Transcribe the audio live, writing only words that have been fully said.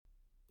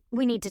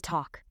We need to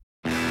talk.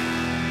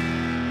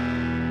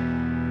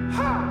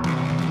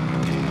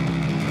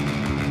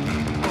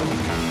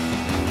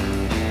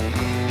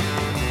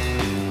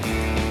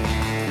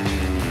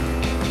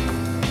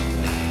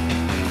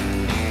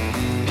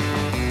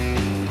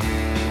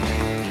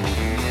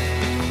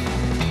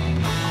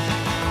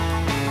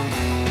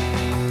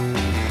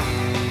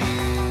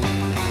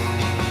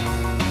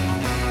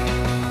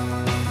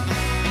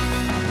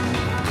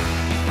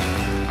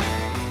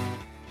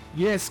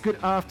 Yes,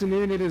 good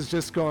afternoon. It has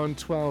just gone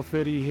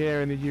 12:30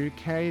 here in the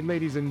UK.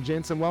 Ladies and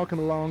gents, and welcome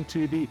along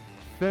to the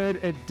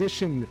third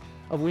edition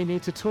of We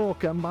Need to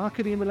Talk, a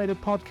marketing-related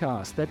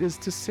podcast that is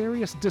to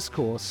serious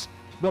discourse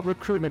what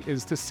recruitment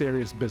is to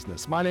serious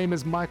business. My name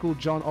is Michael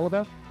John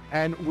Oliver,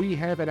 and we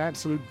have an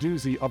absolute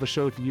doozy of a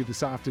show for you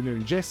this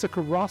afternoon.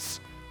 Jessica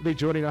Ross will be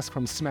joining us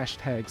from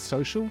Smashtag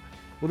Social.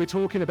 We'll be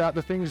talking about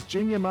the things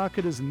junior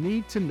marketers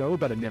need to know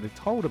but are never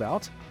told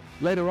about.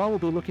 Later on, we'll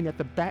be looking at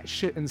the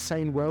batshit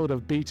insane world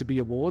of B2B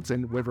awards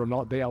and whether or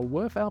not they are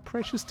worth our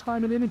precious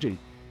time and energy.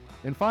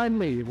 And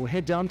finally, we'll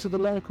head down to the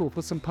local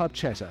for some pub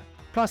chatter.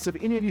 Plus, if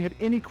any of you have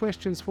any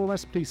questions for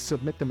us, please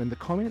submit them in the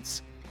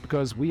comments,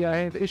 because we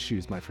have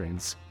issues, my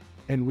friends,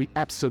 and we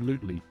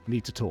absolutely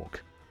need to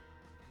talk.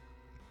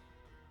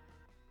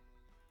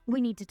 We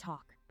need to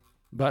talk.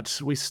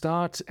 But we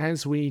start,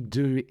 as we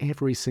do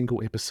every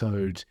single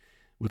episode,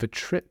 with a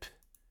trip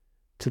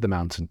to the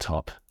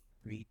mountaintop.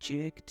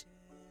 Reject.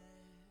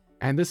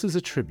 And this is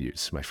a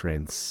tribute, my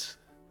friends.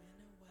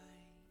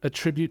 A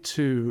tribute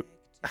to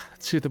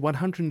the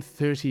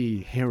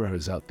 130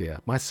 heroes out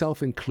there,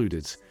 myself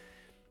included,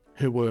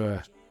 who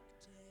were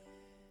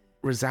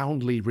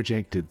resoundingly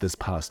rejected this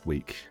past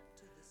week.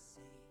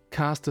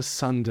 Cast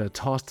asunder,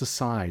 tossed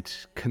aside,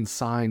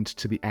 consigned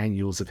to the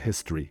annals of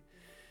history.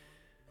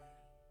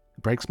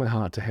 It breaks my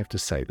heart to have to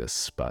say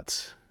this,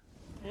 but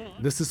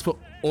this is for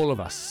all of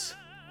us.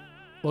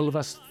 All of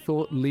us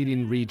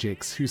thought-leading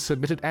rejects who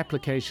submitted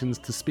applications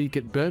to speak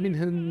at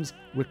Birmingham's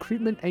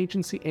Recruitment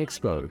Agency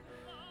Expo,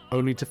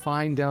 only to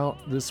find out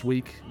this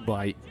week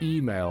by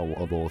email,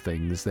 of all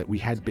things, that we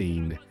had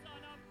been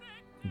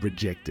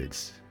rejected.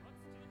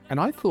 And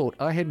I thought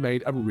I had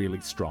made a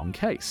really strong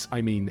case. I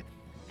mean,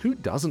 who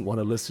doesn't want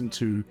to listen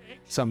to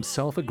some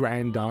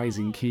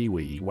self-aggrandizing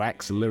Kiwi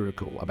wax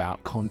lyrical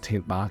about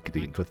content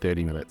marketing for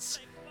 30 minutes?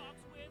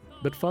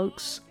 But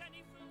folks,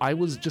 I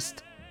was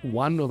just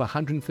one of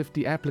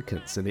 150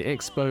 applicants, and the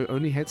expo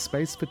only had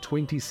space for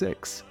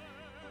 26.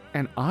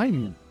 And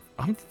I'm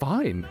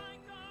fine.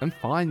 I'm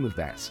fine with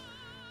that.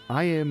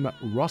 I am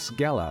Ross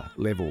Geller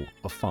level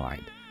of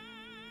fine.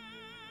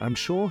 I'm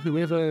sure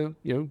whoever,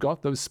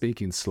 got those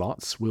speaking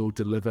slots will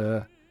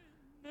deliver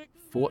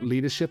thought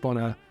leadership on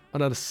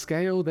a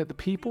scale that the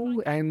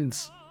people and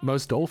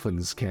most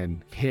dolphins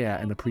can hear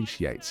and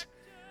appreciate.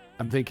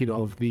 I'm thinking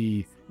of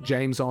the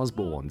James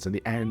Osbornes and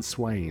the Anne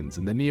Swains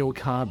and the Neil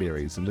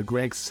Carberrys and the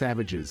Greg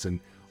Savages and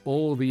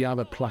all the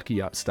other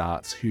plucky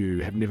upstarts who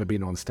have never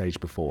been on stage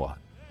before.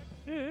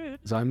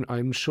 So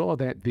I'm sure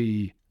that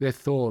their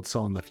thoughts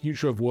on the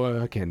future of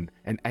work and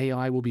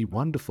AI will be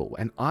wonderful,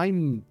 and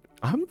I'm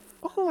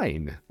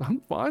fine.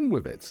 I'm fine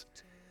with it.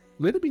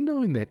 Let it be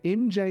known that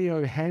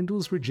MJO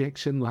handles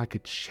rejection like a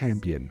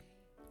champion,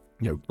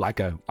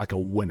 like a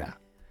winner,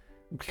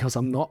 because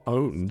I'm not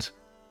owned.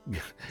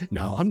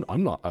 No,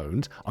 I'm not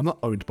owned. I'm not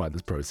owned by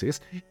this process.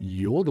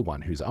 You're the one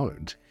who's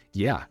owned.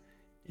 Yeah,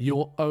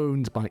 you're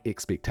owned by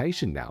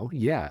expectation now.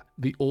 Yeah,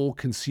 the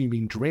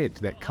all-consuming dread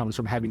that comes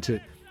from having to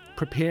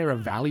prepare a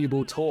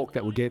valuable talk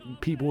that will get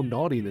people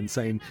nodding and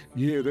saying,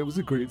 yeah, that was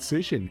a great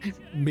session.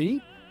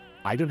 Me?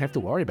 I don't have to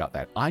worry about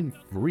that. I'm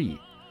free.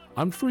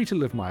 I'm free to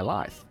live my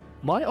life.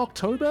 My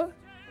October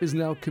is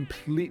now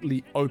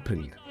completely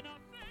open,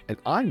 and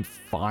I'm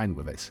fine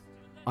with it.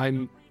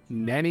 I'm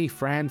Nanny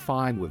Fran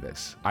fine with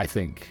this, I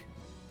think.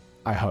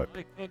 I hope.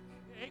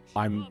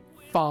 I'm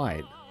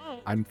fine.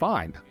 I'm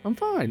fine. I'm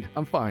fine.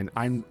 I'm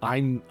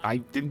fine.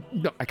 I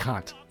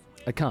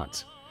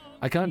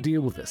can't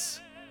deal with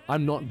this.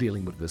 I'm not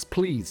dealing with this.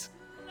 Please,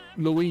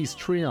 Louise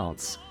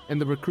Triance and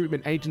the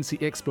Recruitment Agency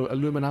Expo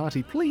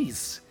Illuminati,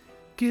 please,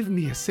 give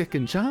me a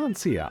second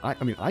chance here.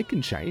 I mean, I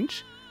can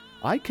change.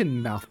 I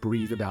can mouth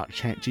breathe about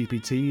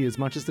ChatGPT as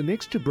much as the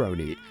next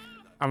jabroni.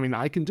 I mean,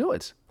 I can do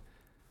it.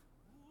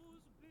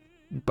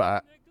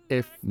 But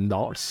if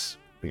not,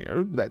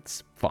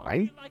 that's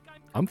fine.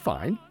 I'm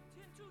fine.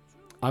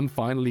 I'm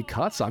finally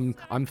cut.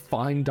 I'm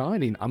fine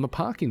dining. I'm a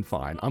parking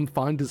fine. I'm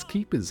finders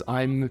keepers.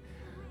 I'm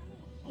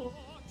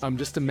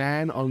just a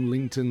man on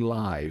LinkedIn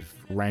Live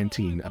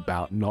ranting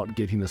about not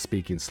getting a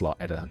speaking slot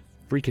at a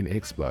freaking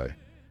expo.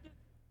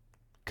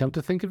 Come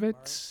to think of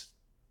it,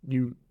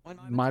 you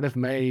might have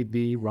made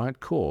the right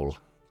call.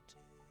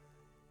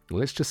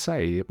 Let's just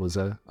say it was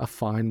a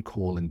fine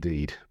call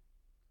indeed.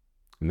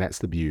 And that's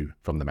the view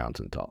from the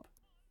mountaintop.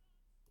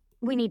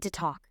 We need to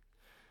talk.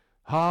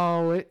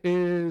 Oh, it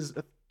is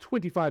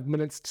 25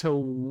 minutes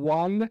till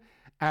 1,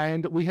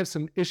 and we have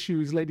some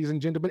issues, ladies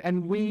and gentlemen,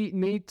 and we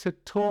need to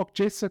talk.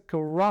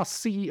 Jessica Ross,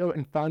 CEO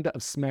and founder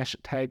of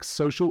Smashtag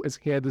Social, is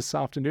here this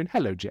afternoon.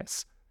 Hello,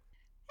 Jess.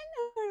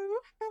 Hello.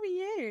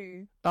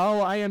 you?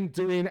 Oh, I am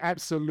doing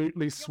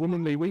absolutely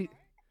swimmingly.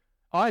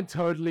 I'm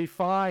totally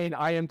fine.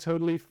 I am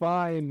totally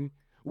fine.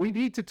 We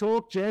need to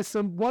talk, Jess.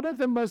 And one of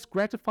the most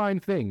gratifying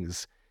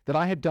things that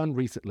I have done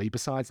recently,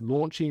 besides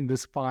launching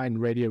this fine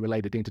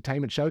radio-related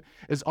entertainment show,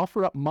 is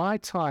offer up my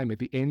time at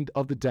the end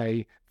of the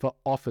day for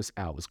office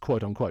hours,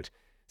 quote unquote.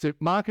 So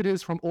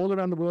marketers from all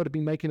around the world have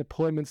been making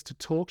appointments to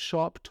talk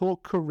shop,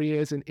 talk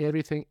careers, and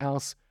everything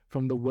else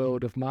from the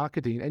world of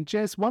marketing. And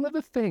Jess, one of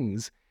the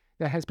things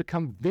that has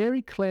become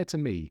very clear to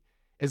me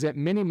is that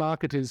many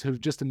marketers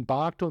who've just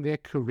embarked on their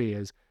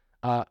careers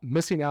are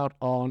missing out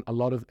on a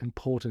lot of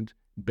important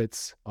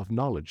bits of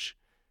knowledge.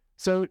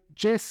 So,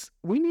 Jess,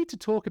 we need to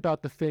talk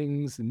about the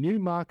things new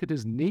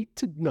marketers need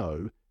to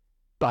know,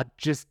 but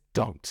just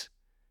don't.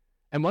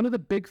 And one of the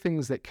big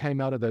things that came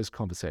out of those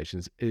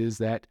conversations is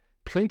that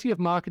plenty of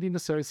marketing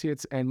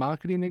associates and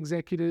marketing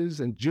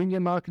executives and junior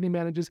marketing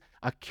managers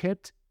are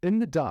kept in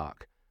the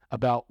dark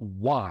about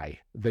why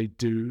they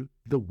do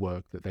the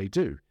work that they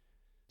do.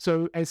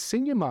 So as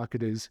senior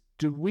marketers,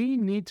 do we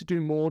need to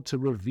do more to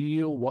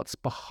reveal what's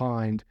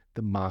behind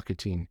the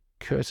marketing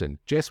curtain?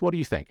 Jess, what do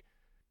you think?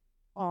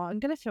 Oh, I'm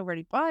going to feel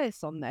really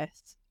biased on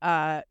this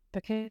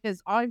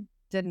because I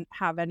didn't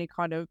have any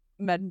kind of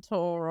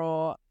mentor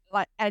or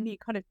like any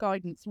kind of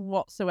guidance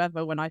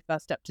whatsoever when I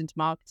first stepped into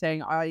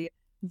marketing. I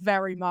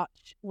very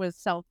much was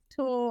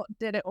self-taught,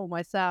 did it all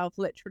myself,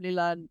 literally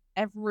learned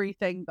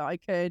everything that I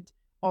could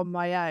on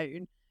my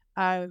own.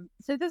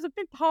 So there's a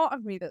big part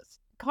of me that's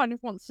kind of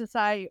wants to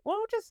say,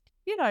 well, just,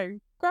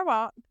 grow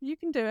up, you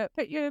can do it,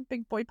 put your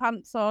big boy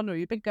pants on or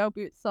your big girl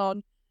boots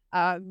on,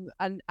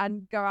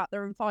 and go out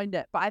there and find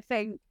it. But I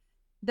think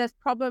there's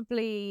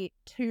probably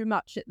too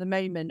much at the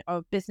moment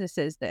of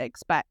businesses that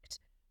expect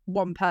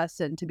one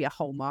person to be a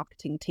whole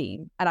marketing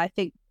team. And I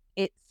think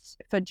it's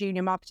for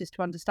junior marketers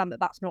to understand that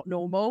that's not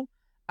normal.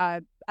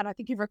 And I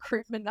think in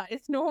recruitment that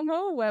is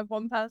normal, where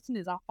one person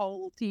is a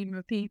whole team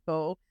of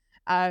people.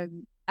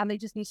 And they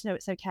just need to know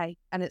it's okay.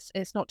 And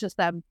it's not just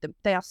them.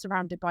 They are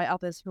surrounded by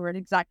others who are in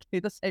exactly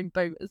the same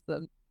boat as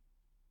them.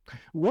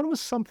 What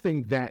was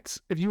something that,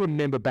 if you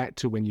remember back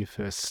to when you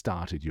first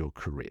started your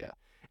career,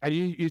 and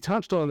you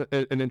touched on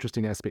an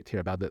interesting aspect here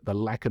about the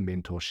lack of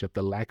mentorship,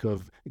 the lack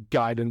of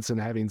guidance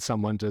and having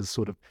someone to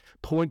sort of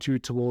point you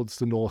towards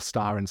the North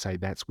Star and say,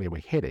 that's where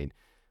we're heading.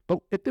 But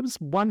if there was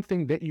one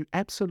thing that you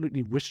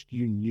absolutely wished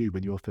you knew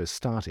when you were first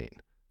starting,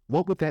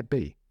 what would that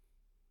be?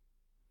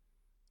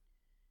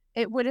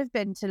 It would have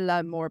been to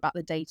learn more about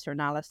the data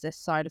analysis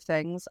side of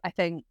things. I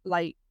think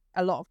like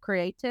a lot of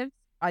creatives,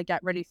 I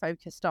get really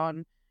focused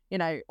on,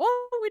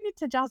 we need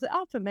to jazz it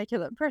up and make it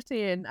look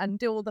pretty and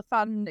do all the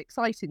fun,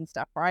 exciting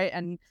stuff, right?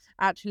 And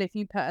actually, if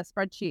you put a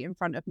spreadsheet in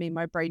front of me,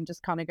 my brain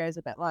just kind of goes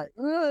a bit like,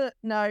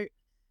 no.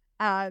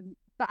 But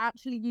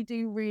actually, you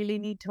do really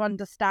need to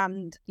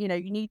understand, you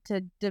need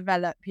to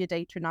develop your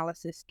data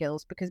analysis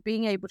skills, because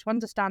being able to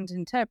understand and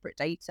interpret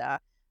data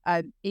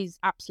is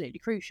absolutely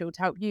crucial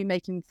to help you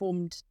make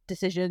informed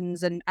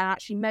decisions and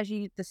actually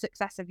measure the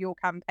success of your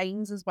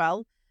campaigns as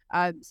well.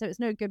 So it's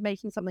no good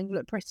making something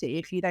look pretty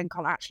if you then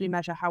can't actually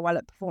measure how well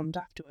it performed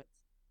afterwards.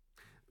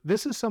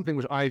 This is something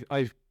which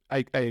I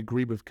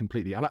agree with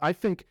completely. And I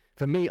think,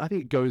 for me, I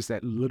think it goes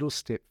that little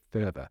step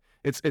further.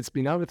 It's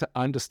being able to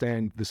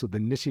understand the sort of the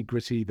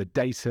nitty-gritty, the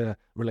data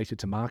related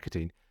to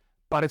marketing,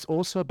 but it's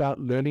also about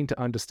learning to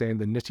understand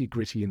the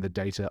nitty-gritty and the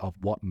data of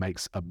what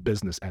makes a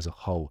business as a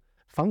whole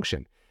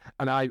function.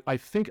 And I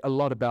think a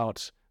lot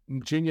about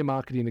junior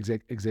marketing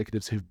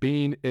executives who've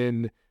been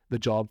in the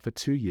job for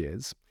 2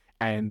 years,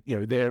 and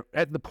they're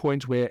at the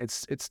point where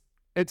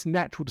it's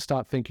natural to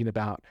start thinking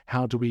about,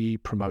 how do we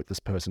promote this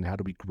person? How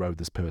do we grow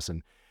this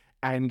person?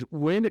 And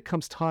when it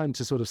comes time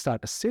to sort of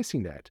start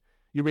assessing that,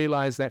 you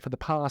realize that for the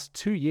past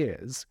 2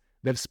 years,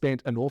 they've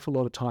spent an awful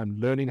lot of time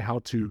learning how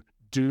to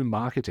do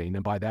marketing.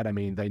 And by that, I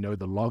mean, they know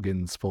the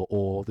logins for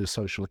all the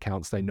social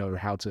accounts. They know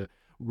how to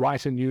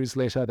write a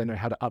newsletter. They know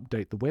how to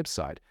update the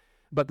website.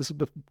 But the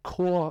sort of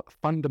core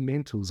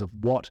fundamentals of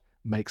what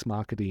makes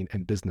marketing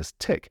and business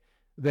tick,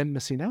 they're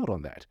missing out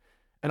on that.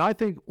 And I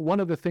think one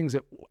of the things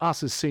that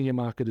us as senior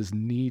marketers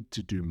need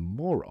to do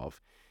more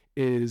of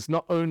is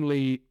not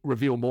only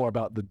reveal more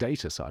about the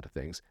data side of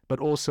things, but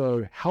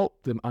also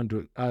help them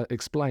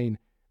explain,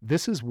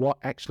 this is what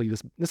actually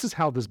this is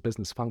how this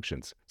business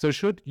functions. So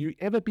should you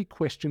ever be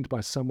questioned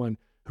by someone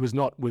who is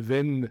not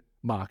within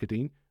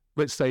marketing,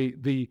 let's say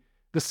the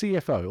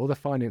CFO or the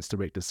finance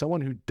director,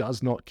 someone who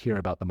does not care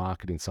about the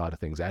marketing side of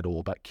things at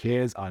all, but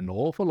cares an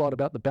awful lot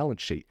about the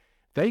balance sheet,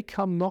 they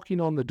come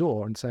knocking on the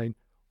door and saying,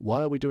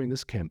 why are we doing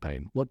this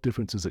campaign? What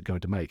difference is it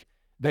going to make?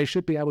 They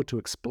should be able to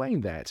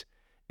explain that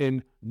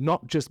in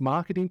not just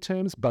marketing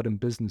terms, but in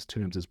business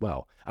terms as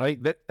well. I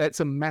think that's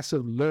a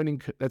massive learning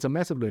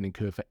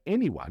curve for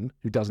anyone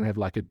who doesn't have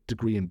like a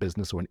degree in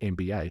business or an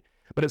MBA.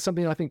 But it's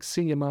something I think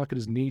senior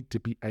marketers need to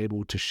be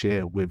able to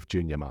share with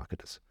junior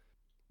marketers.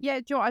 Yeah,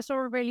 Joe, I saw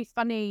a really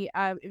funny,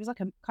 it was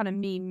like a kind of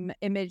meme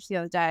image the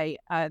other day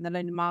in the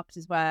London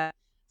Marketers, where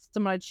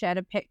someone had shared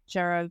a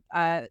picture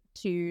of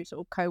two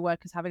sort of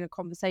co-workers having a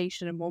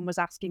conversation, and one was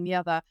asking the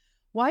other,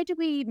 why do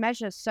we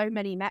measure so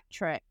many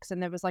metrics?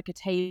 And there was like a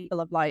table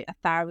of like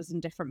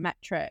 1,000 different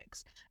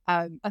metrics.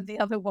 And the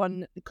other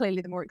one,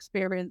 clearly the more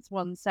experienced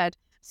one, said,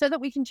 so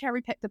that we can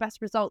cherry pick the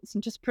best results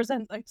and just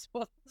present those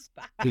ones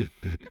back.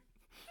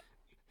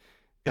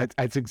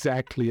 That's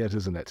exactly it,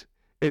 isn't it?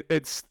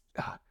 It's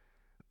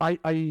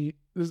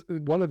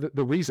one of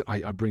the reason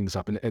I bring this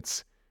up, and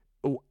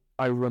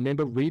I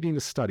remember reading a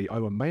study. I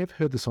may have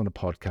heard this on a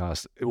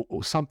podcast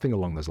or something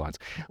along those lines,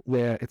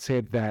 where it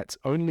said that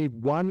only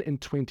 1 in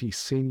 20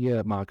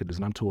 senior marketers,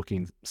 and I'm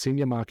talking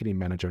senior marketing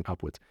manager and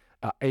upwards,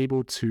 are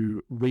able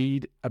to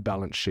read a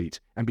balance sheet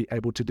and be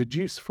able to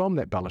deduce from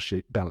that balance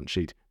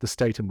sheet the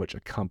state in which a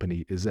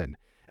company is in.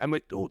 And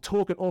we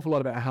talk an awful lot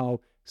about how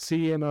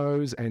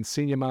CMOs and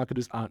senior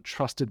marketers aren't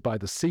trusted by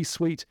the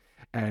C-suite.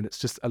 And it's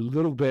just a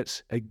little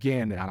bit,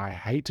 again, and I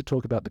hate to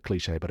talk about the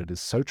cliche, but it is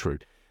so true,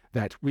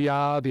 that we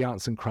are the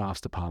arts and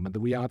crafts department, that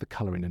we are the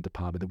coloring in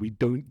department, that we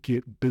don't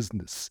get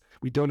business.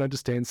 We don't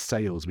understand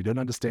sales. We don't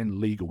understand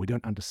legal. We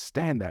don't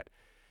understand that.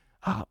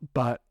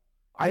 But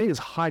I think it's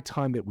high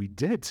time that we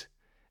did.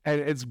 And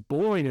it's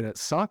boring and it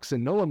sucks,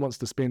 and no one wants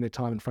to spend their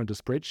time in front of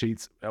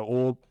spreadsheets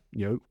or,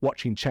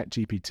 watching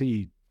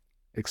ChatGPT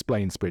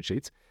explain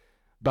spreadsheets.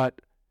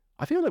 But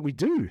I feel like we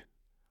do.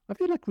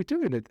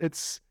 And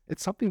it's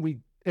something we,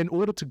 in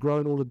order to grow,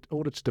 in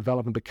order to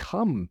develop and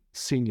become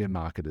senior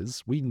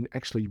marketers, we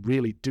actually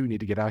really do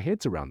need to get our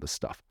heads around this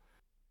stuff.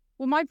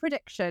 Well, my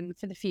prediction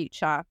for the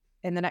future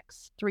in the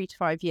next 3 to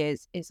 5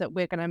 years is that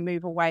we're going to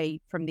move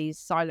away from these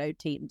siloed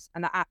teams,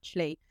 and that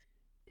actually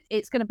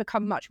it's going to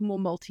become much more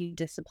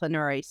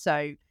multidisciplinary.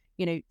 So,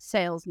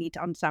 sales need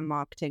to understand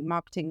marketing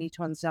need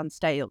to understand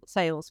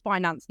sales,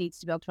 finance needs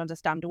to be able to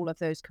understand all of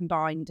those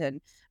combined, and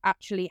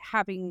actually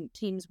having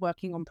teams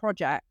working on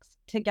projects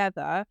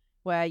together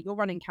where you're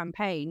running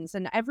campaigns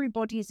and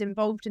everybody's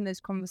involved in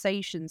those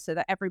conversations so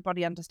that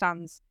everybody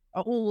understands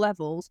at all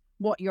levels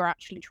what you're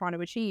actually trying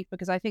to achieve.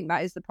 Because I think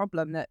that is the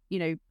problem, that,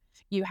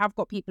 you have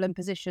got people in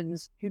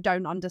positions who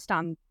don't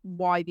understand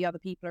why the other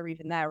people are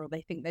even there, or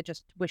they think they're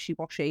just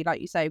wishy-washy, like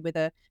you say, with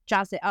a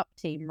jazz it up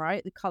team,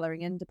 right? The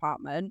colouring in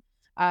department.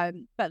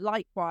 But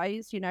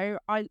likewise,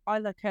 I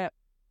look at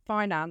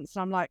finance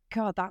and I'm like,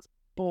 God, that's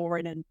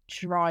boring and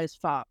dry as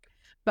fuck.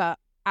 But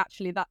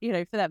actually that,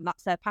 for them,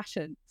 that's their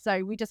passion.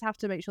 So we just have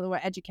to make sure that we're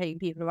educating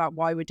people about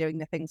why we're doing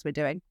the things we're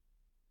doing.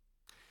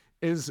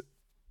 Is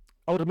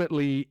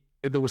ultimately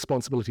the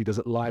responsibility, does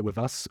it lie with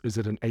us? Is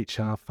it an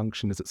HR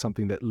function? Is it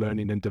something that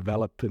learning and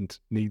development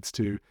needs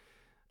to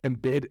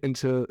embed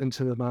into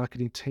the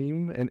marketing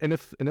team? And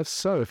if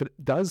so, if it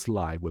does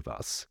lie with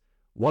us,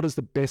 what is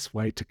the best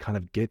way to kind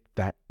of get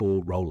that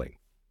ball rolling?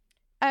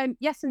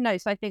 Yes and no.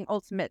 So I think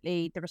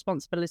ultimately the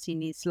responsibility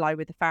needs to lie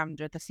with the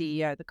founder, the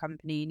CEO of the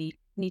company. You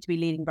need to be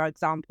leading by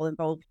example,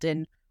 involved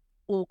in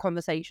all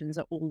conversations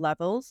at all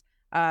levels.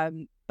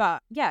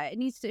 But yeah,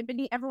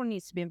 everyone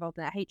needs to be involved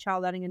in that. HR,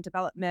 learning and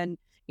development,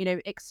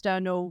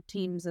 external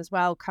teams as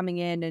well coming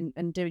in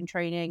and doing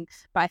training.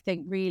 But I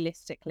think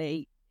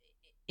realistically,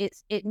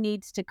 it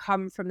needs to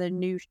come from the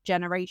new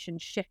generation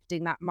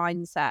shifting that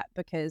mindset,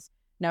 because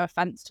no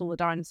offense to all the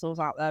dinosaurs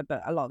out there,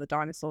 but a lot of the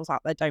dinosaurs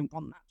out there don't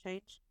want that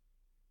change.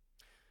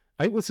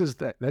 I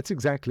think that's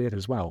exactly it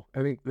as well.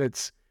 I think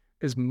that's,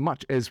 as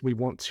much as we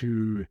want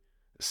to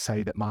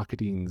say that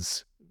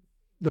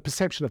the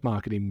perception of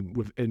marketing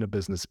within a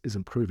business is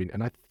improving.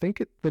 And I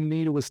think the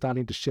needle is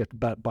starting to shift,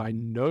 but by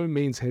no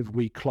means have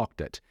we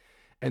clocked it.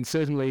 And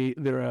certainly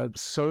there are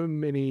so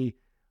many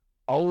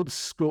I'm going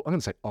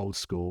to say old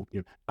school,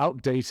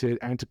 outdated,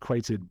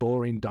 antiquated,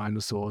 boring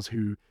dinosaurs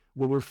who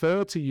will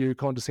refer to you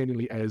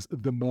condescendingly as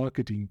the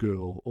marketing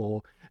girl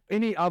or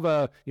any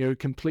other,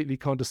 completely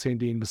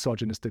condescending,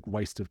 misogynistic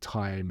waste of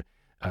time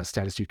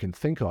status you can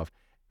think of.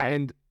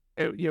 And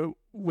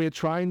we're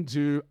trying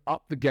to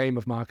up the game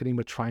of marketing.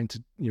 We're trying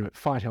to,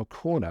 fight our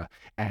corner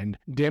and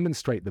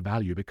demonstrate the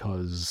value,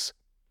 because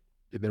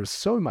there is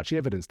so much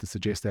evidence to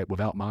suggest that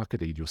without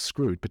marketing, you're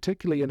screwed,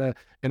 particularly in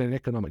an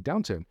economic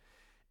downturn.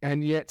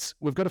 And yet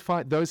we've got to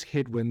fight those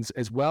headwinds,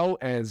 as well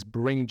as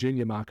bring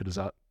junior marketers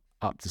up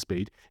to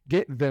speed,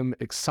 get them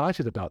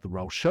excited about the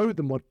role, show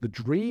them what the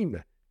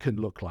dream can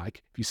look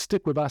like. If you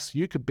stick with us,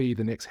 you could be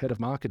the next head of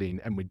marketing.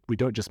 And we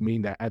don't just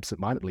mean that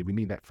absentmindedly, we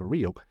mean that for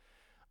real.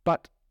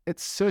 But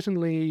it's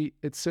certainly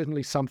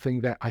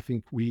something that I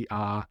think we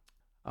are,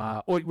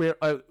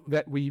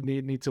 that we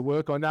need to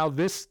work on. Now,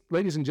 this,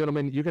 ladies and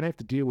gentlemen, you're going to have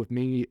to deal with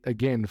me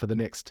again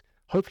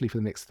hopefully for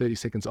the next 30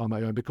 seconds on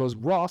my own, because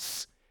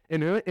Ross,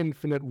 in her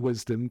infinite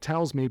wisdom,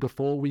 tells me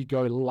before we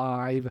go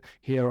live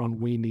here on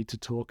We Need to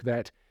Talk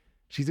that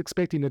she's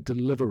expecting a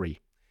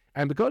delivery.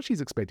 And because she's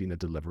expecting a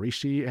delivery,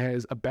 she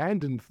has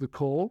abandoned the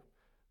call.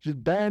 She's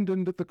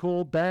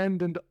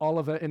abandoned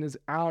Oliver in his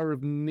hour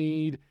of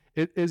need.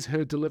 It is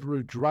her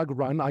Deliveroo drug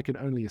run, I can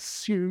only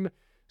assume.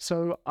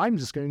 So I'm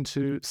just going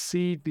to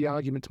cede the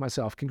argument to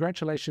myself.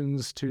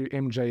 Congratulations to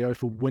MJO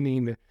for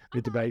winning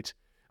the debate.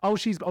 Oh,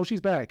 she's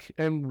back.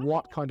 And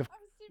what kind of... I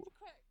was super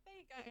quick. There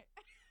you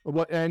go.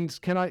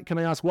 And can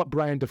I ask, what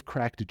brand of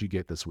crack did you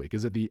get this week?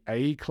 Is it the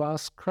A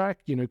class crack,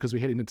 because we're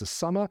heading into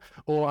summer,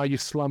 or are you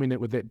slumming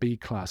it with that B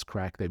class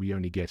crack that we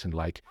only get in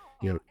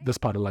this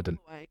part of London?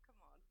 Come on.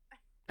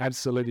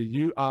 Absolutely,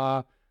 you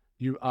are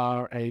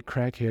a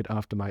crackhead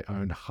after my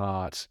own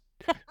heart.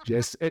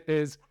 Yes, it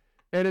is.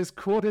 It is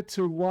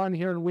 1:45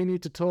 here, and we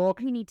need to talk.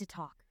 We need to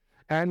talk.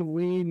 And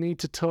we need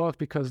to talk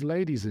because,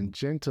 ladies and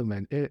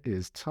gentlemen, it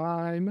is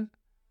time.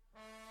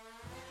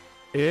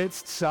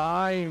 It's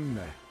time.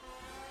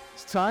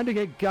 It's time to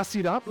get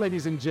gussied up,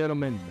 ladies and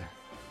gentlemen.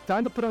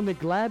 Time to put on the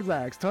glad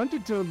rags. Time to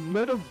do a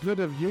little bit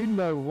of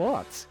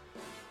you-know-what.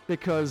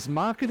 Because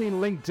marketing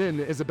LinkedIn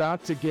is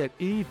about to get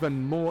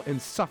even more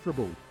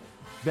insufferable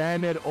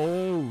than it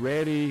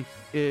already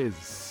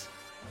is.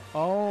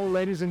 Oh,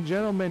 ladies and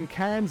gentlemen,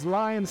 Cannes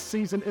Lions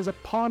season is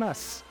upon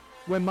us,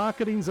 where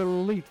marketing's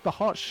elite, the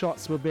hot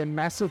shots with their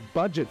massive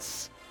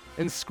budgets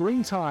and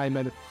screen time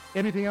and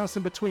everything else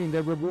in between.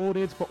 They're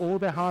rewarded for all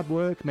their hard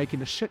work,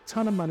 making a shit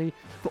ton of money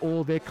for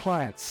all their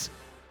clients.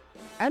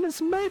 And it's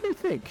made me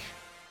think.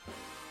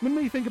 When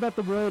we think about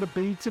the world of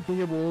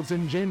B2B awards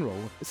in general,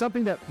 it's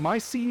something that my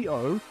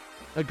CEO,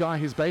 a guy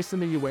who's based in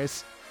the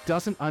US,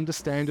 doesn't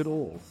understand at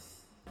all.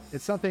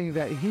 It's something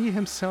that he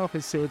himself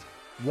has said,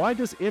 why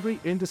does every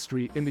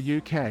industry in the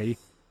UK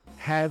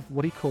have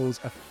what he calls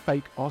a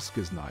fake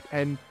Oscars night?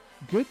 And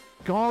good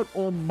God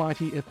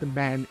almighty if the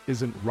man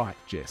isn't right,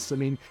 Jess. I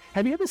mean,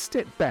 have you ever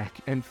stepped back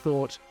and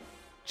thought,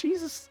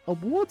 Jesus,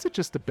 awards are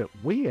just a bit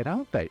weird,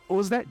 aren't they? Or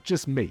is that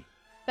just me?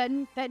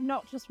 They're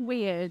not just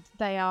weird.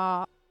 They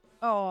are.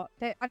 I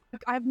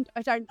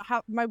don't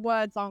have, my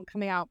words aren't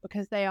coming out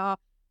because they are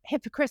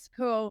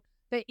hypocritical.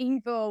 They're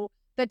evil.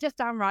 They're just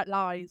downright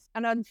lies.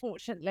 And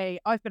unfortunately,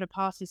 I've been a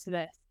party to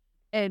this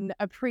in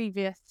a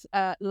previous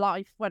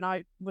life when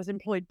I was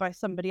employed by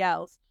somebody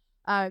else.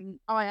 I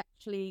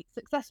actually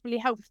successfully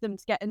helped them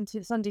to get into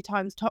the Sunday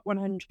Times top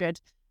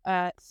 100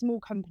 small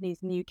companies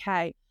in the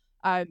UK,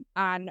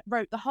 and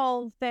wrote the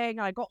whole thing.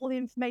 I got all the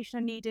information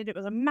I needed. It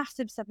was a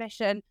massive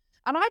submission.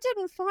 And I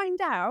didn't find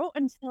out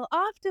until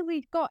after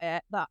we'd got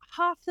it that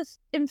half the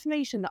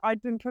information that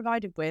I'd been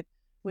provided with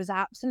was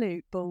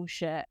absolute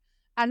bullshit.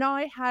 And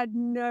I had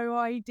no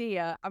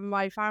idea. And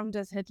my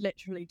founders had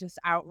literally just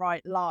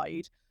outright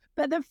lied.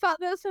 But the fact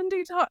that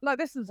Sunday Times,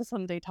 this is the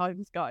Sunday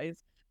Times,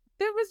 guys,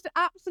 there was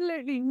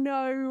absolutely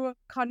no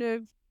kind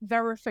of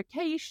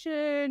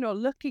verification or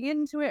looking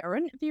into it or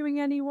interviewing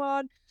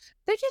anyone.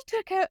 They just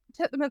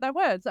took them at their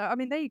words. I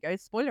mean, there you go.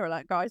 Spoiler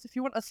alert, guys. If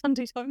you want a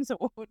Sunday Times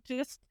award,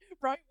 just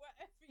write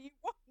whatever you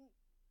want.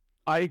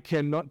 I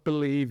cannot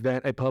believe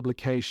that a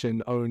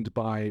publication owned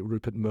by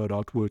Rupert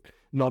Murdoch would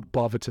not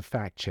bother to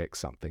fact check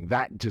something.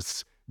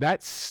 That's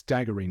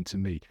staggering to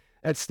me.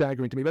 That's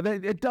staggering to me. But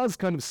it does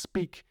kind of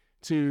speak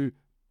to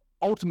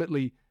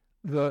ultimately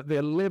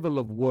the level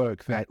of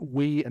work that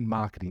we in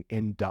marketing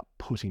end up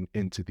putting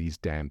into these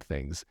damn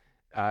things,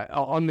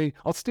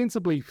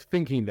 ostensibly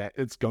thinking that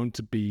it's going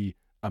to be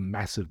a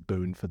massive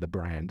boon for the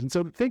brand. And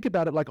so think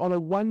about it like on a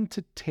 1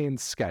 to 10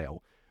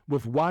 scale,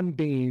 with 1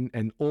 being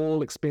an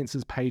all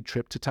expenses paid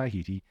trip to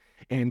Tahiti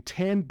and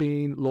 10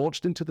 being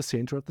launched into the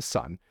center of the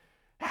sun.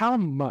 How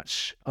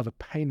much of a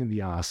pain in the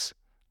ass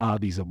are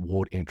these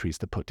award entries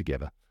to put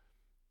together?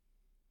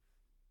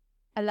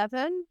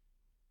 11?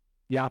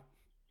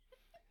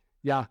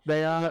 Yeah,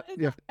 they are.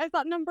 Is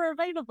that number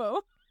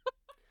available?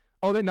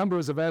 Oh, that number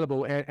is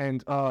available,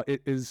 and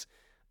it is.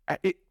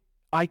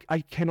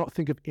 I cannot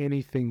think of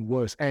anything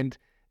worse, and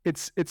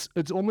it's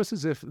almost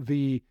as if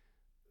the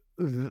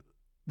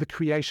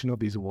creation of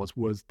these awards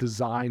was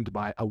designed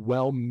by a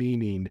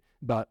well-meaning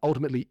but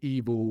ultimately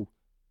evil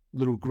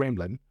little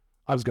gremlin.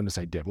 I was going to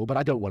say devil, but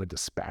I don't want to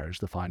disparage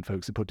the fine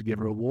folks who put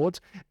together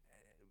awards,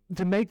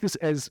 to make this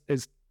as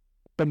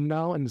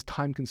banal and as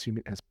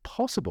time-consuming as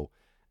possible.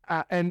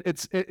 And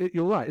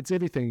you're right, it's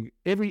everything.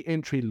 Every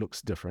entry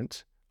looks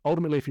different.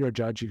 Ultimately, if you're a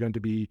judge, you're going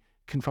to be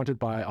confronted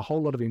by a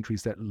whole lot of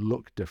entries that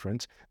look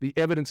different. The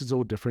evidence is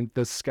all different.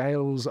 The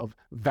scales of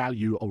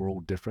value are all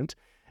different.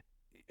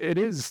 It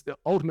is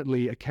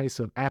ultimately a case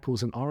of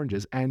apples and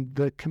oranges, and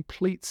the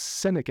complete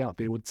cynic out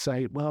there would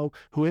say, well,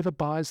 whoever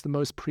buys the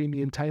most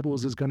premium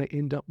tables is going to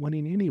end up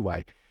winning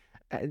anyway.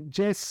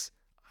 Jess,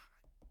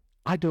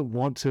 I don't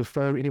want to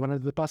throw anyone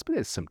under the bus, but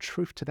there's some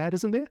truth to that,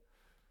 isn't there?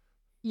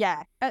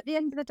 Yeah. At the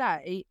end of the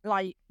day,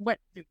 like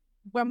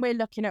when we're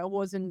looking at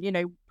awards and,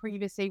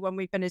 previously when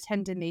we've been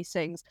attending these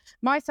things,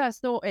 my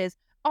first thought is,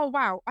 oh,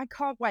 wow, I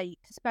can't wait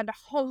to spend a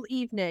whole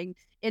evening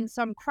in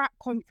some crap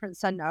conference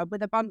centre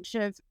with a bunch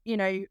of,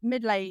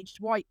 middle-aged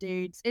white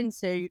dudes in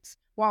suits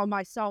while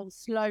my soul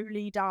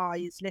slowly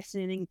dies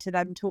listening to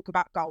them talk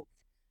about golf.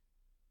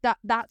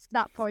 That's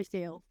how I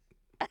feel.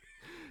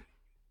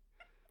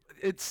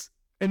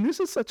 And this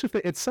is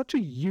it's such a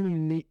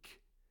unique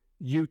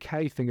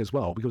UK thing as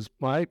well, because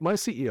my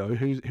CEO,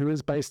 who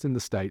is based in the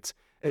States,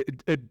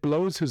 it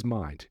blows his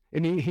mind.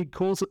 And he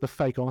calls it the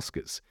fake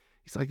Oscars.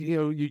 He's like,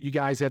 you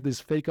guys have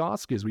this fake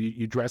Oscars where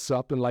you dress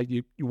up and like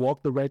you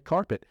walk the red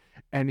carpet.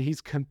 And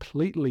he's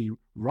completely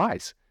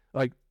right.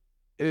 Like,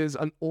 is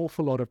an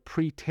awful lot of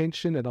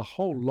pretension and a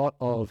whole lot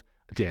of,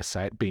 dare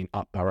say it, being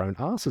up our own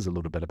asses a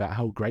little bit about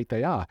how great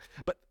they are.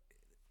 But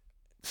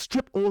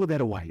strip all of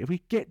that away. If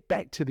we get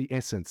back to the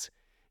essence,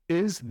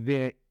 is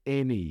there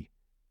any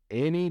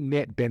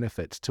net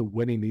benefit to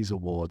winning these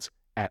awards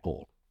at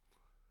all?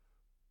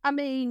 I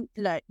mean,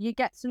 look, you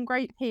get some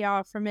great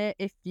PR from it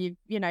if you've,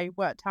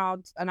 worked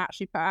hard and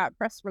actually put out a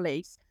press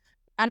release.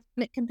 And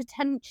it can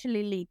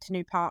potentially lead to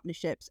new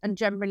partnerships. And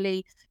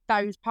generally,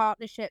 those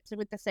partnerships are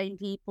with the same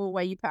people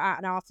where you put out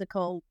an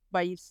article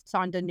where you've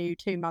signed a new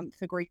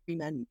 2-month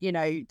agreement.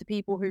 The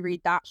people who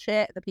read that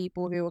shit are the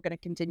people who are going to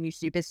continue to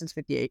do business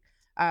with you.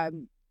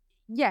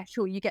 Yeah,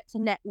 sure, you get to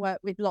network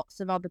with lots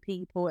of other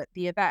people at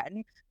the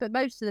event, but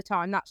most of the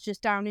time that's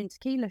just down in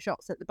tequila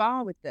shots at the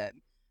bar with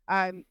them.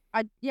 I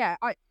don't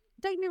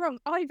get me wrong,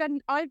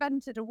 I've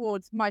entered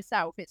awards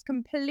myself. It's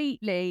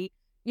completely,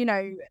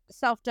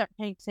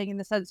 self-deprecating in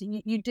the sense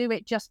that you do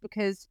it just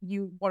because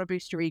you want to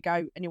boost your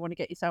ego and you want to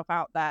get yourself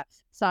out there.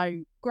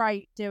 So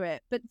great, do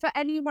it. But for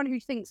anyone who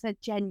thinks they're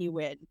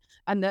genuine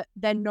and that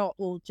they're not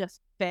all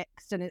just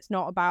fixed and it's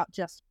not about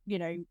just,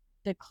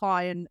 the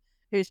client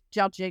who's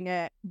judging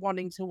it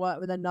wanting to work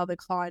with another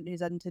client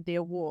who's entered the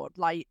award,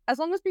 like, as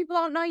long as people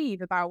aren't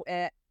naive about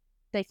it,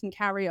 they can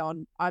carry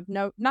on. I've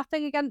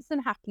nothing against them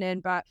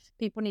happening, but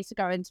people need to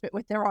go into it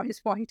with their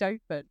eyes wide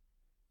open.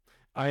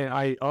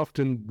 I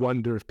often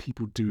wonder if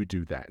people do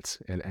that,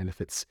 and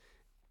if it's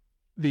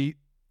we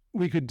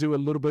could do a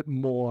little bit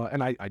more.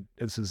 And I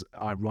this is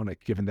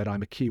ironic given that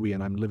I'm a Kiwi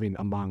and I'm living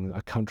among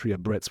a country of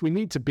Brits. We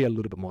need to be a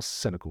little bit more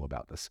cynical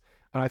about this,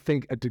 and I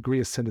think a degree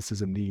of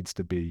cynicism needs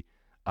to be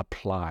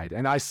applied.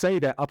 And I say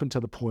that up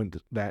until the point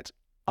that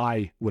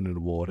I win an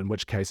award, in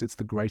which case it's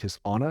the greatest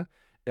honor.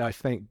 I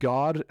thank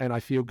God and I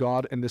feel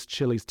God in this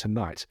Chili's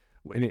tonight.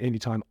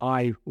 Anytime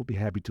I will be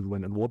happy to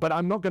win an award, but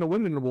I'm not going to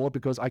win an award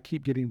because I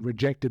keep getting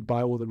rejected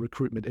by all the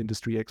recruitment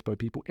industry expo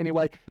people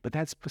anyway. But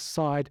that's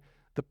beside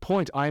the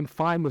point. I am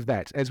fine with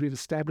that. As we've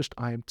established,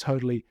 I am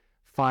totally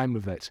fine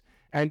with it.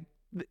 And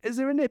is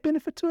there a net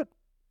benefit to it?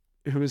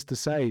 Who is to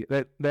say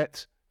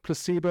that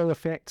placebo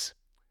effect,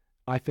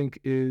 I think,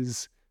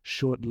 is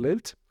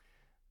short-lived.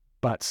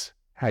 But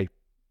hey,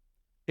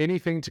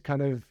 anything to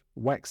kind of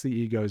wax the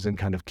egos and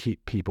kind of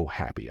keep people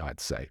happy, I'd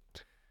say.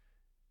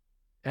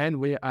 And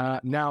we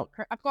are now...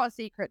 I've got a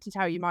secret to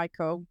tell you,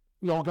 Michael.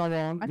 No, go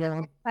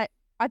on.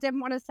 I didn't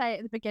want to say it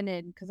at the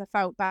beginning because I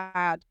felt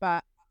bad,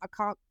 but I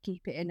can't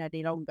keep it in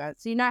any longer.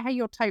 So you know how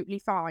you're totally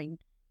fine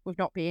with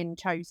not being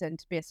chosen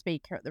to be a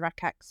speaker at the Rec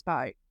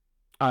Expo?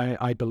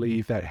 I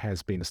believe that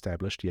has been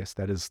established. Yes,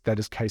 that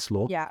is case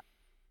law. Yeah.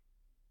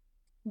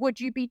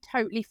 Would you be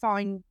totally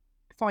fine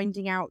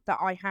finding out that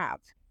I have?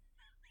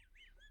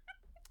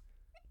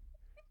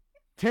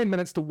 10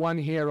 minutes to 1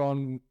 here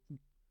on...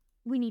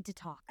 We need to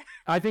talk.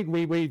 I think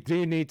we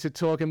do need to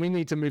talk, and we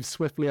need to move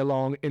swiftly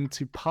along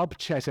into pub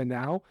chatter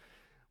now,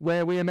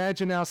 where we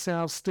imagine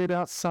ourselves stood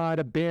outside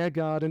a beer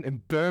garden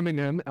in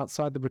Birmingham,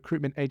 outside the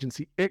Recruitment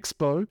Agency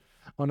Expo,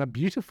 on a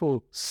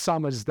beautiful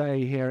summer's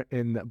day here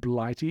in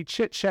Blighty,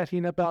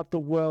 chit-chatting about the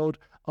world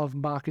of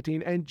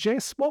marketing. And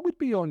Jess, what would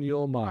be on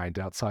your mind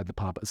outside the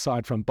pub,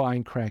 aside from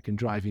buying crack and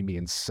driving me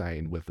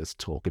insane with this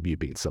talk of you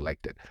being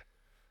selected?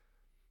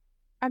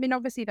 I mean,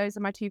 obviously, those are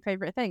my two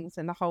favourite things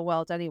in the whole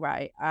world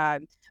anyway. I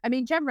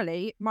mean,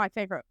 generally, my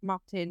favourite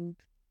marketing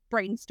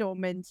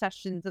brainstorming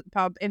sessions at the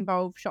pub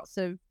involve shots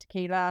of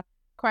tequila,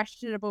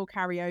 questionable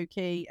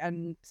karaoke,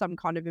 and some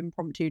kind of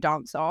impromptu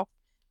dance-off.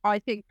 I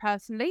think,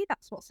 personally,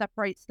 that's what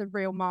separates the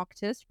real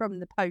marketers from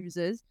the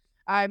posers.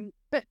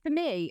 But for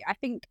me, I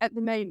think at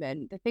the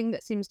moment, the thing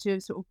that seems to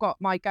have sort of got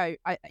my goat,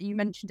 you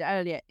mentioned it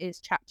earlier,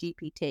 is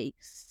ChatGPT.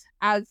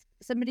 As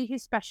somebody who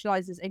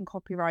specialises in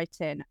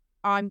copywriting,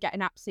 I'm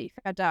getting absolutely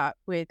fed up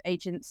with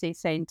agencies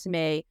saying to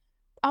me,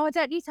 oh, I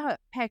don't need to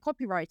pay a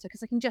copywriter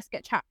because I can just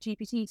get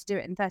ChatGPT to do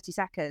it in 30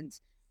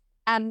 seconds.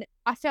 And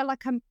I feel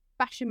like I'm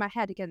bashing my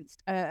head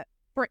against a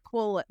brick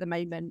wall at the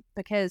moment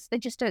because they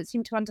just don't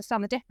seem to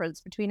understand the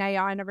difference between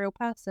AI and a real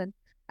person.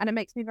 And it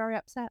makes me very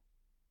upset.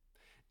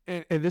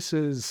 And this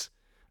is,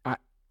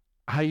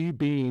 are you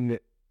being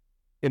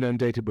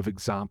inundated with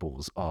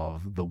examples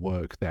of the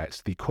work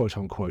that the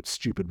quote-unquote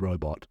stupid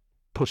robot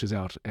pushes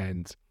out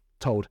and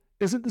told,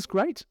 isn't this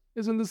great?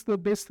 Isn't this the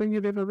best thing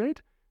you've ever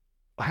read?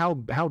 How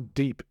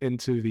deep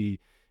into the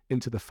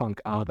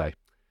funk are they?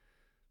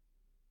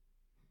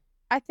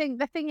 I think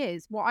the thing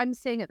is, what I'm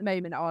seeing at the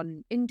moment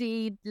on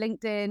Indeed,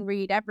 LinkedIn,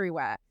 Read,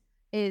 everywhere,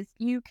 is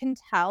you can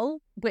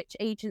tell which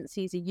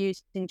agencies are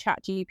using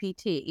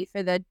ChatGPT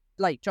for their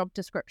job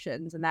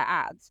descriptions and their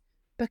ads,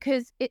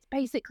 because it's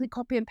basically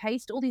copy and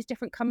paste. All these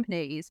different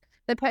companies,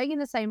 they're putting in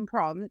the same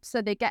prompt,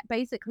 so they get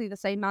basically the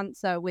same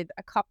answer with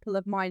a couple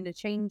of minor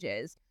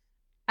changes.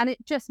 And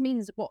it just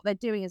means what they're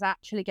doing is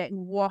actually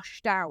getting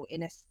washed out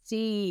in a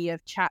sea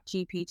of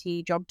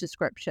ChatGPT job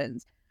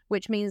descriptions,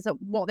 which means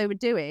that what they were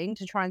doing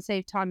to try and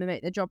save time and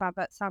make the job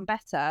adverts sound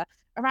better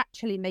are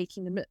actually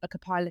making them look like a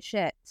pile of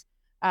shit,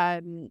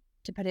 to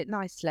put it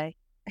nicely.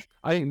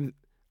 I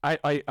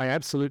I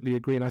absolutely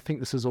agree. And I think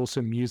this is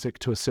also music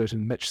to a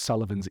certain Mitch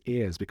Sullivan's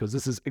ears, because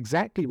this is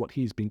exactly what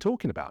he's been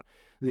talking about.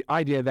 The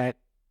idea that,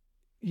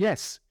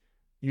 yes,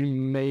 you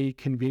may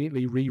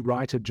conveniently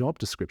rewrite a job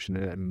description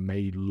and it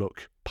may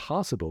look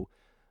passable,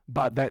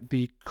 but that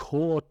the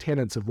core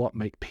tenets of what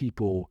make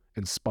people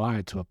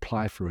inspired to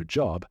apply for a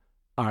job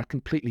are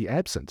completely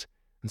absent.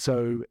 And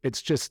so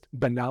it's just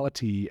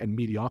banality and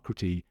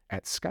mediocrity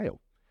at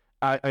scale.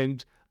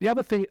 And the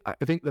other thing, I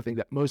think the thing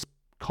that most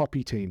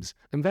copy teams,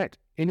 in fact,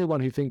 anyone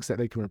who thinks that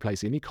they can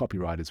replace any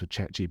copywriters with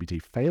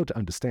ChatGPT fail to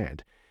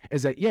understand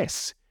is that,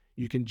 yes,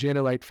 you can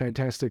generate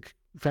fantastic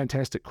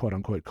quote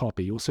unquote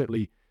copy, or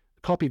certainly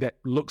copy that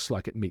looks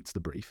like it meets the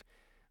brief,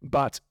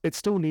 but it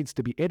still needs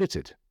to be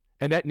edited.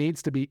 And that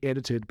needs to be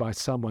edited by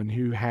someone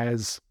who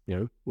has,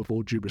 with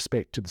all due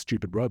respect to the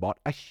stupid robot,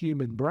 a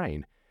human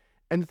brain.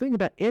 And the thing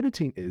about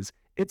editing is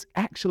it's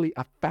actually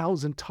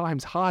 1,000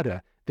 times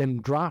harder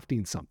than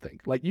drafting something.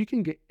 Like, you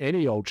can get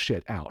any old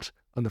shit out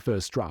on the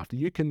first draft.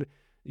 You can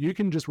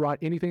just write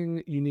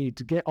anything you need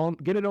to get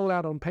it all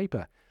out on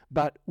paper.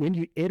 But when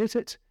you edit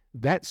it,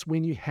 that's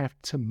when you have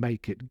to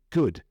make it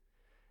good.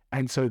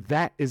 And so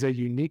that is a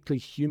uniquely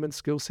human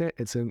skill set.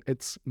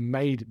 It's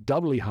made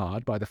doubly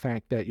hard by the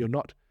fact that you're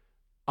not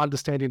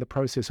understanding the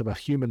process of a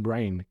human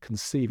brain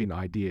conceiving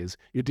ideas.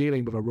 You're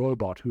dealing with a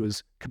robot who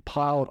has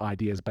compiled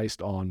ideas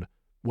based on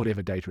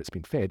whatever data it's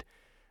been fed.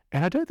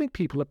 And I don't think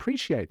people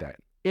appreciate that.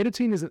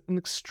 Editing is an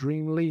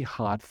extremely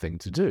hard thing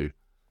to do.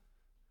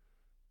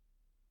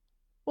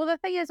 Well, the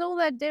thing is, all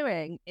they're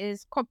doing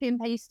is copy and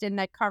pasting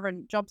their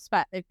current job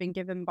spec they've been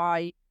given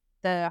by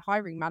the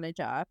hiring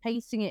manager,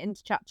 pasting it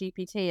into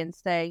ChatGPT and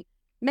saying,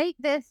 make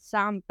this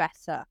sound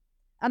better.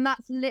 And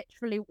that's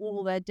literally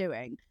all they're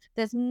doing.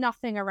 There's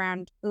nothing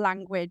around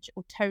language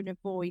or tone of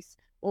voice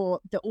or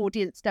the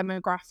audience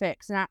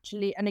demographics.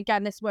 And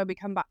again, this is where we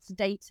come back to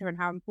data and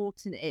how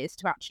important it is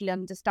to actually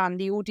understand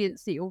the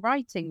audience that you're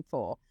writing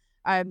for.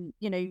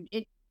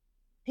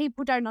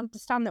 People don't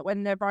understand that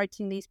when they're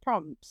writing these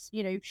prompts.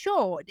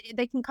 Sure,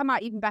 they can come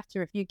out even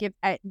better if you give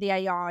the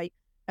AI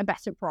a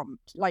better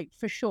prompt, like,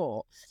 for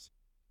sure.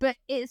 But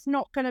it's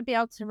not going to be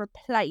able to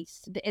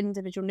replace the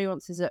individual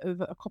nuances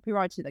of a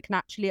copywriter that can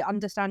actually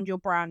understand your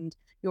brand,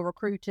 your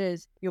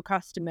recruiters, your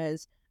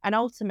customers, and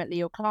ultimately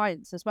your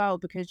clients as well,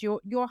 because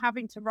you're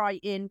having to write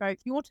in both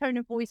your tone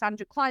of voice and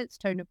your client's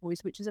tone of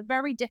voice, which is a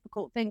very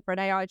difficult thing for an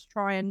AI to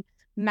try and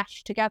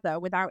mesh together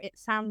without it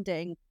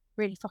sounding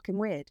really fucking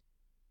weird.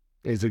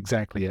 Is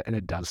exactly it. And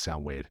it does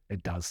sound weird.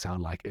 It does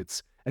sound like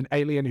it's an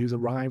alien who's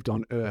arrived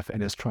on Earth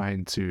and is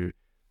trying to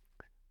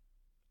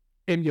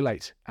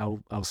emulate our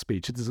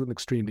speech. It is an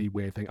extremely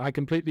weird thing. I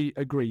completely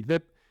agree.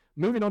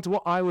 Moving on to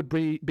what I would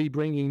be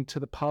bringing to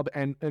the pub,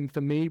 and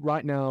for me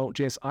right now,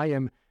 Jess, I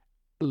am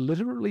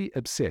literally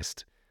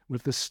obsessed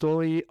with the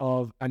story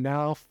of a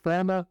now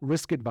former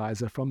risk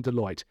advisor from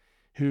Deloitte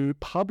who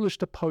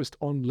published a post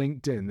on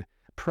LinkedIn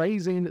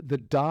praising the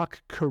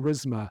dark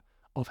charisma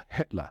of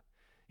Hitler.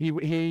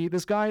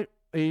 This guy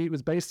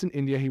was based in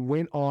India. He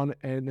went on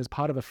and, as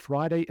part of a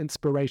Friday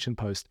inspiration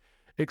post,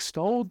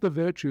 extolled the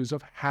virtues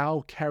of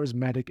how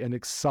charismatic and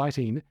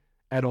exciting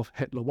Adolf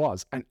Hitler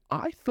was. And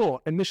I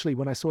thought initially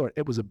when I saw it,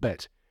 it was a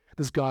bit.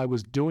 This guy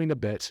was doing a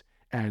bit,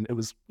 and it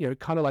was,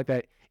 kind of like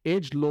that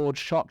edgelord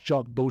shock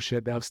jock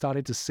bullshit that I've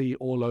started to see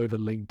all over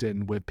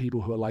LinkedIn, with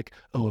people who are like,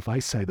 oh, if I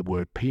say the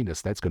word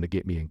penis, that's going to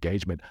get me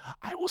engagement.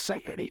 I will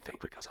say anything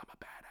because I'm a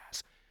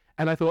badass.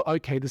 And I thought,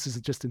 okay, this is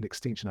just an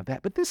extension of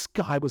that. But this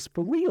guy was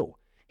for real.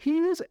 He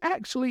is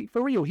actually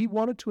for real. He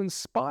wanted to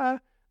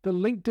inspire the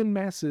LinkedIn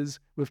masses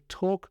with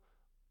talk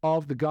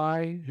of the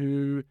guy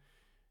who,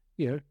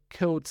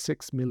 killed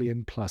 6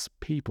 million plus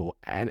people.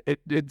 And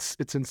it's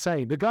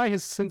insane. The guy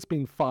has since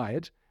been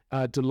fired.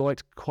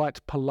 Deloitte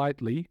quite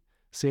politely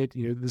said,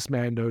 this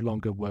man no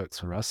longer works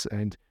for us.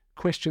 And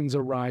questions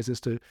arise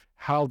as to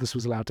how this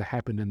was allowed to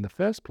happen in the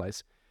first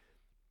place.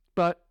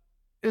 But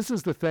this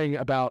is the thing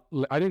about,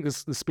 I think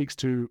this speaks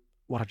to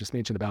what I just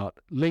mentioned about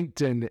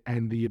LinkedIn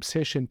and the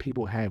obsession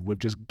people have with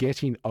just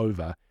getting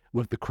over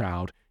with the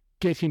crowd,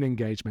 getting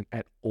engagement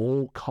at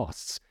all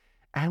costs,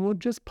 and we're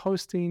just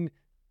posting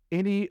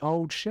any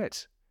old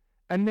shit.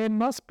 And there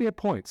must be a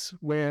point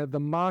where the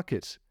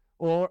market,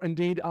 or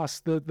indeed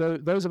us,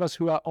 those of us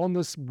who are on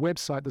this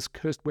website, this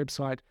cursed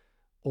website,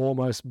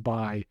 almost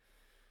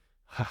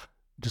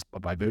just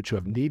by virtue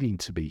of needing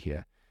to be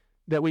here,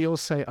 that we all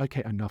say,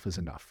 okay, enough is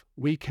enough.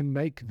 We can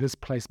make this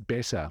place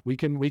better. We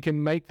can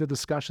make the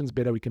discussions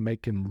better. We can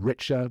make them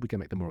richer. We can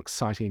make them more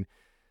exciting.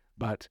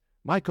 But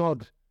my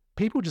God,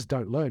 people just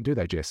don't learn, do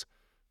they, Jess?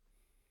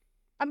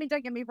 I mean,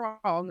 don't get me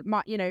wrong.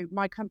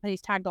 My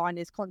company's tagline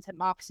is content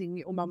marketing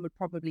your mum would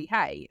probably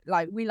hate.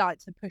 Like, we like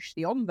to push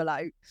the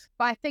envelope,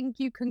 but I think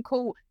you can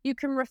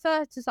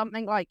refer to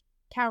something like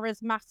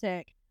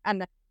charismatic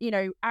and,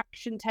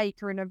 action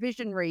taker and a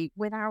visionary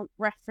without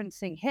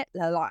referencing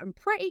Hitler. Like, I'm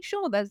pretty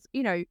sure there's,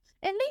 at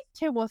least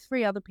 2 or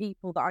 3 other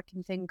people that I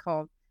can think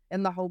of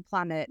in the whole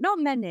planet. Not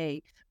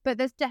many, but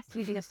there's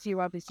definitely a few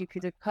others you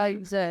could have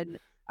chosen.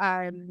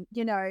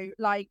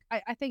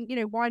 I think,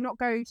 why not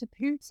go to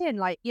Putin?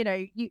 Like,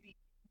 you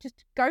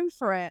just go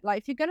for it. Like,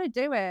 if you're going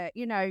to do it,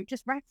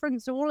 just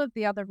reference all of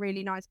the other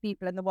really nice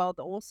people in the world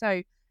that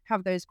also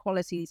have those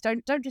qualities.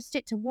 Don't just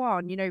stick to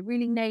one,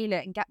 really nail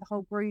it and get the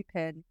whole group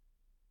in.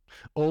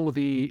 All of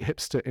the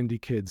hipster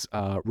indie kids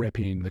are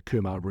rapping the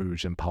Khmer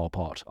Rouge and Pol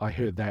Pot. I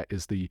heard that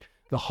is the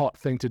hot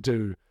thing to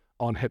do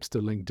on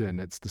hipster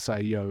LinkedIn. It's to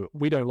say,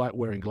 we don't like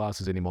wearing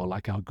glasses anymore,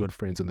 like our good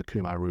friends in the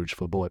Khmer Rouge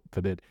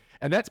forbid.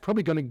 And that's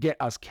probably going to get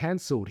us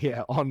cancelled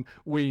here on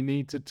We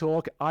Need to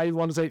Talk. I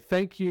want to say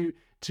thank you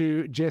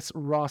to Jess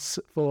Ross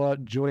for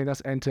joining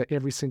us, and to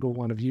every single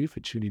one of you for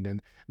tuning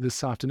in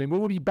this afternoon. We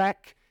will be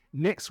back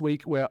next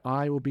week, where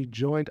I will be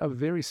joined. A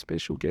very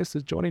special guest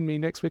is joining me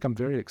next week. I'm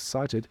very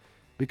excited,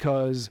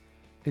 because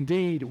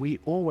indeed we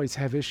always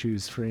have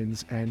issues,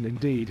 friends, and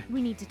indeed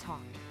We need to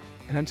talk.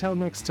 And until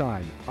next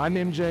time, I'm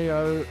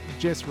MJO,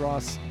 Jess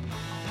Ross.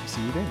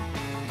 See you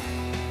then.